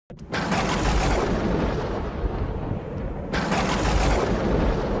A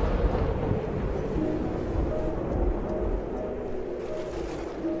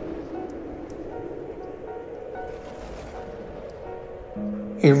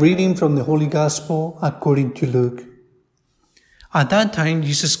reading from the Holy Gospel according to Luke. At that time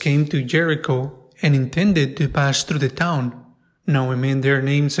Jesus came to Jericho and intended to pass through the town. Now a man there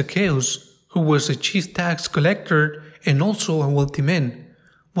named Zacchaeus, who was a chief tax collector and also a wealthy man,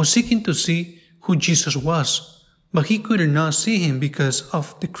 was seeking to see who Jesus was, but he could not see him because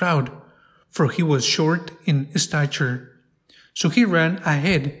of the crowd, for he was short in stature. So he ran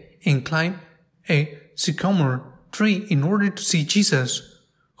ahead and climbed a sycamore tree in order to see Jesus,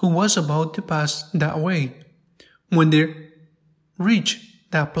 who was about to pass that way. When they reached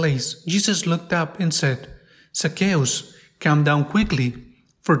that place, Jesus looked up and said, "Zacchaeus, come down quickly,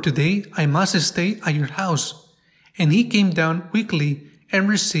 for today I must stay at your house." And he came down quickly and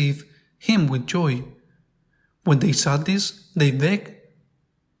received him with joy. When they saw this, they began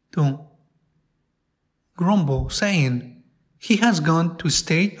to grumble, saying, "He has gone to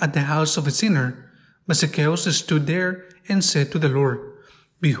stay at the house of a sinner." But Zacchaeus stood there and said to the Lord,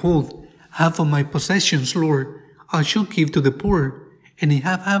 "Behold, half of my possessions, Lord, I shall give to the poor, and if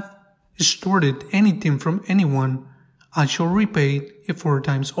I have extorted anything from anyone, I shall repay it 4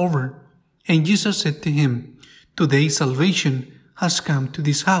 times over." And Jesus said to him, "Today salvation has come to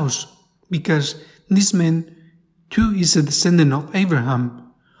this house, because this man too is a descendant of Abraham.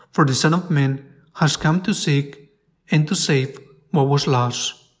 For the Son of Man has come to seek and to save what was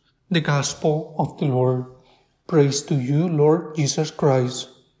lost." The Gospel of the Lord. Praise to you, Lord Jesus Christ.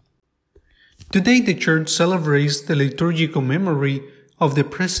 Today the Church celebrates the liturgical memory of the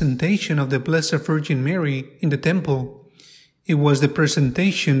presentation of the Blessed Virgin Mary in the temple. It was the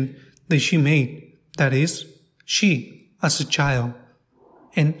presentation that she made, that is, she, as a child,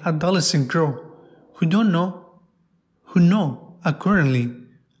 an adolescent girl, who accordingly,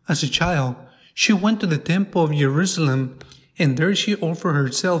 as a child, she went to the temple of Jerusalem, and there she offered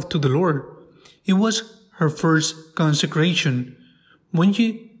herself to the Lord. It was her first consecration. When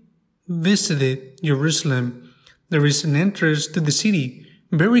she visited Jerusalem, there is an entrance to the city,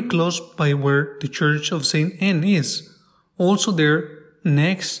 very close by where the church of St. Anne is. Also there,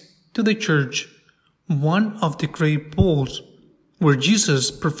 next to the church, one of the great pools where Jesus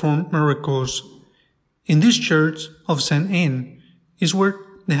performed miracles. In this church of St. Anne is where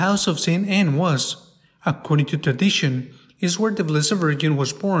the house of St. Anne was. According to tradition, is where the Blessed Virgin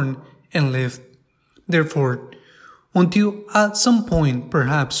was born and lived. Therefore, until at some point,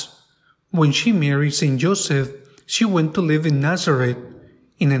 perhaps, when she married Saint Joseph, she went to live in Nazareth.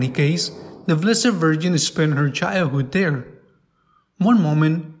 In any case, the Blessed Virgin spent her childhood there.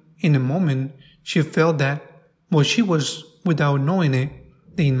 In a moment, she felt that, while she was without knowing it,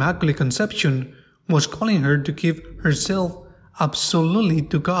 the Immaculate Conception was calling her to give herself absolutely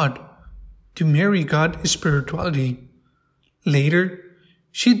to God, to marry God spirituality. Later,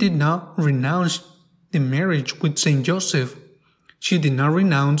 she did not renounce the marriage with Saint Joseph. She did not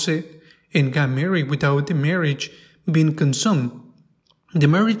renounce it and got married without the marriage being consumed. The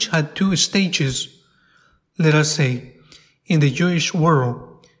marriage had 2 stages. Let us say, in the Jewish world,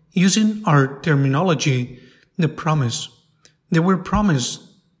 using our terminology, the promise. They were promised,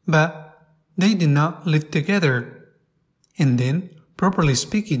 but they did not live together. And then, properly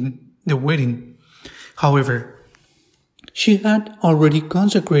speaking, the wedding. However, she had already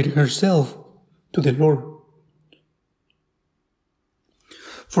consecrated herself to the Lord.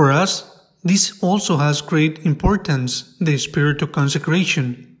 For us, this also has great importance, the spiritual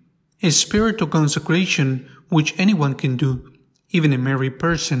consecration. A spiritual consecration which anyone can do, even a married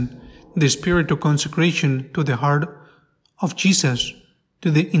person. The spiritual consecration to the heart of Jesus, to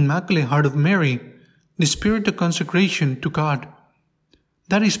the Immaculate Heart of Mary. The spiritual consecration to God.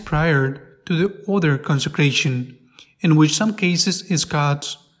 That is prior to the other consecration, in which some cases is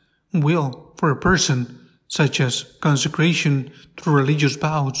God's will for a person, such as consecration through religious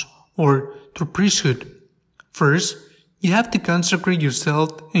vows or through priesthood. First, you have to consecrate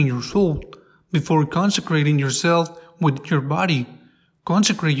yourself and your soul before consecrating yourself with your body.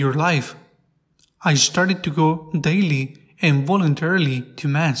 Consecrate your life. I started to go daily and voluntarily to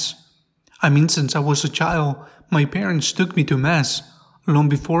Mass. Since I was a child, my parents took me to Mass long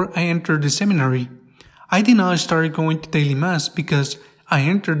before I entered the seminary. I did not start going to daily Mass because I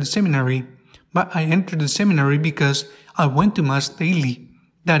entered the seminary, but I entered the seminary because I went to Mass daily.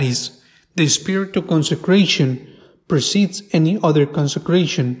 That is, the spiritual consecration precedes any other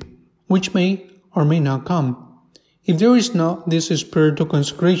consecration, which may or may not come. If there is not this spiritual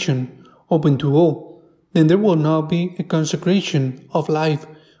consecration open to all, then there will not be a consecration of life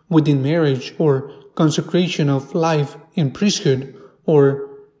within marriage or consecration of life in priesthood or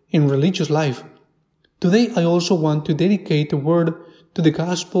in religious life. Today I also want to dedicate a word to the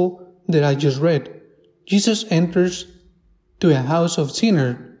gospel that I just read. Jesus enters to a house of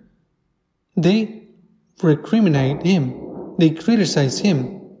sinners. They recriminate him. They criticize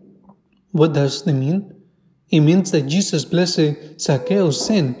him. What does that mean? It means that Jesus blessed Zacchaeus'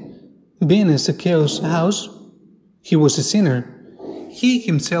 sin. Being in Zacchaeus' house, he was a sinner. He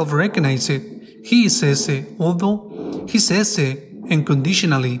himself recognized it. He says it, although he says it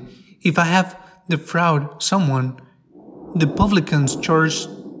unconditionally. If I have defrauded someone, the publicans charge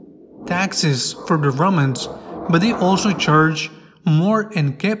taxes for the Romans, but they also charge more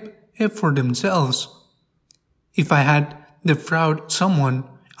and kept it for themselves. If I had defrauded someone,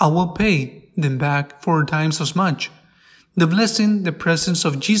 I will pay them back 4 times as much. The blessing, the presence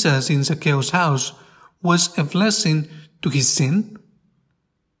of Jesus in Zacchaeus' house, was a blessing to his sin?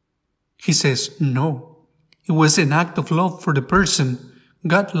 He says no. It was an act of love for the person.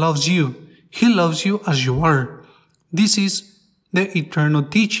 God loves you. He loves you as you are. This is the eternal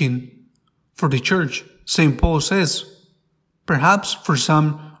teaching for the church. St. Paul says, perhaps for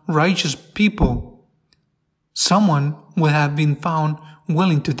some righteous people, someone would have been found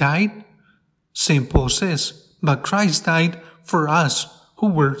willing to die. St. Paul says, but Christ died for us who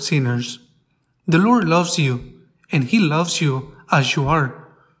were sinners. The Lord loves you, and He loves you as you are.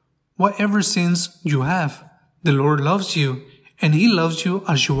 Whatever sins you have, the Lord loves you, and He loves you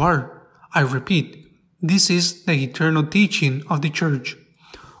as you are. I repeat, this is the eternal teaching of the church.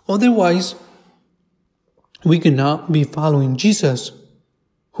 Otherwise, we cannot be following Jesus,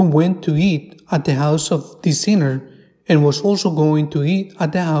 who went to eat at the house of the sinner and was also going to eat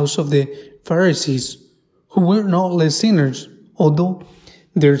at the house of the Pharisees, who were not less sinners, although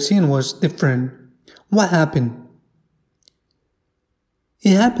their sin was different. What happened?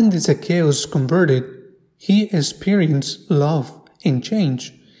 It happened that Zacchaeus converted. He experienced love and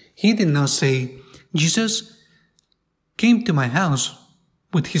change. He did not say, Jesus came to my house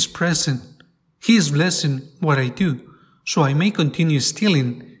with His presence. He is blessing what I do, so I may continue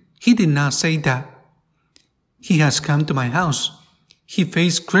stealing. He did not say that. He has come to my house. He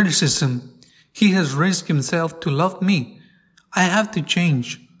faced criticism. He has raised Himself to love me. I have to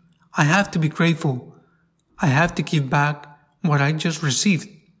change. I have to be grateful. I have to give back what I just received.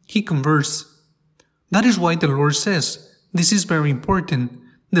 He converts. That is why the Lord says, this is very important.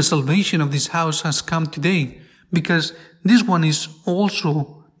 The salvation of this house has come today, because this one is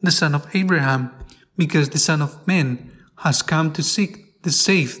also the son of Abraham, because the Son of Man has come to seek the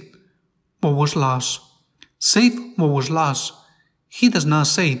saved what was lost. Save what was lost. He does not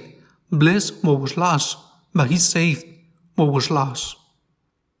say, bless what was lost, but He saved what was lost.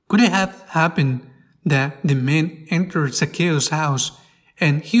 Could it have happened that the man entered Zacchaeus' house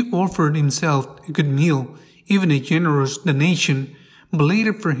and he offered himself a good meal, even a generous donation, but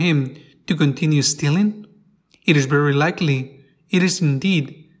later for him to continue stealing? It is very likely, it is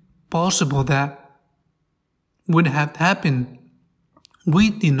indeed possible that would have happened. We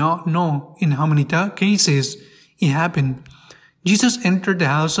did not know in how many cases it happened. Jesus entered the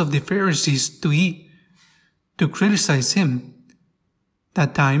house of the Pharisees to eat, to criticize Him.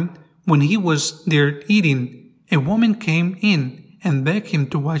 That time, when He was there eating, a woman came in and begged Him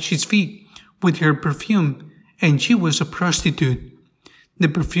to wash His feet with her perfume, and she was a prostitute. The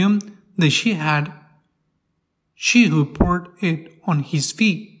perfume that she had, she who poured it on His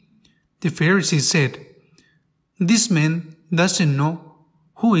feet. The Pharisees said, this man doesn't know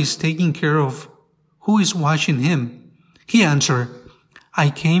who is taking care of, who is washing him. He answered,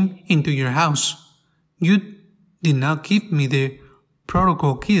 I came into your house. You did not give me the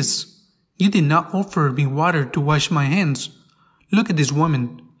protocol kiss. You did not offer me water to wash my hands. Look at this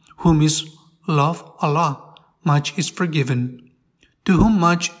woman, whom is loved Allah, much is forgiven. To whom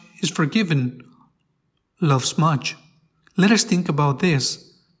much is forgiven, loves much. Let us think about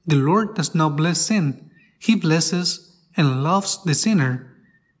this. The Lord does not bless sin. He blesses and loves the sinner.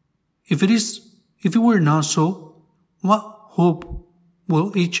 If it were not so, what hope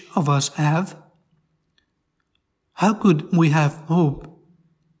will each of us have? How could we have hope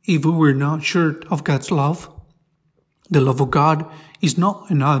if we were not sure of God's love? The love of God is not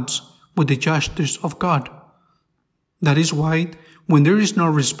in odds with the justice of God. That is why, when there is no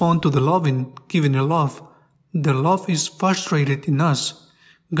response to the loving given a love, the love is frustrated in us.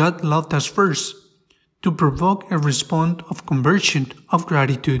 God loved us first, to provoke a response of conversion, of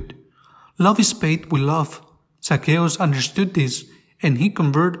gratitude. Love is paid with love. Zacchaeus understood this, and he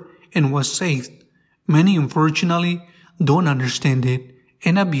converted and was saved. Many, unfortunately, don't understand it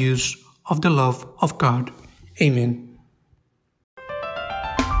and abuse of the love of God. Amen.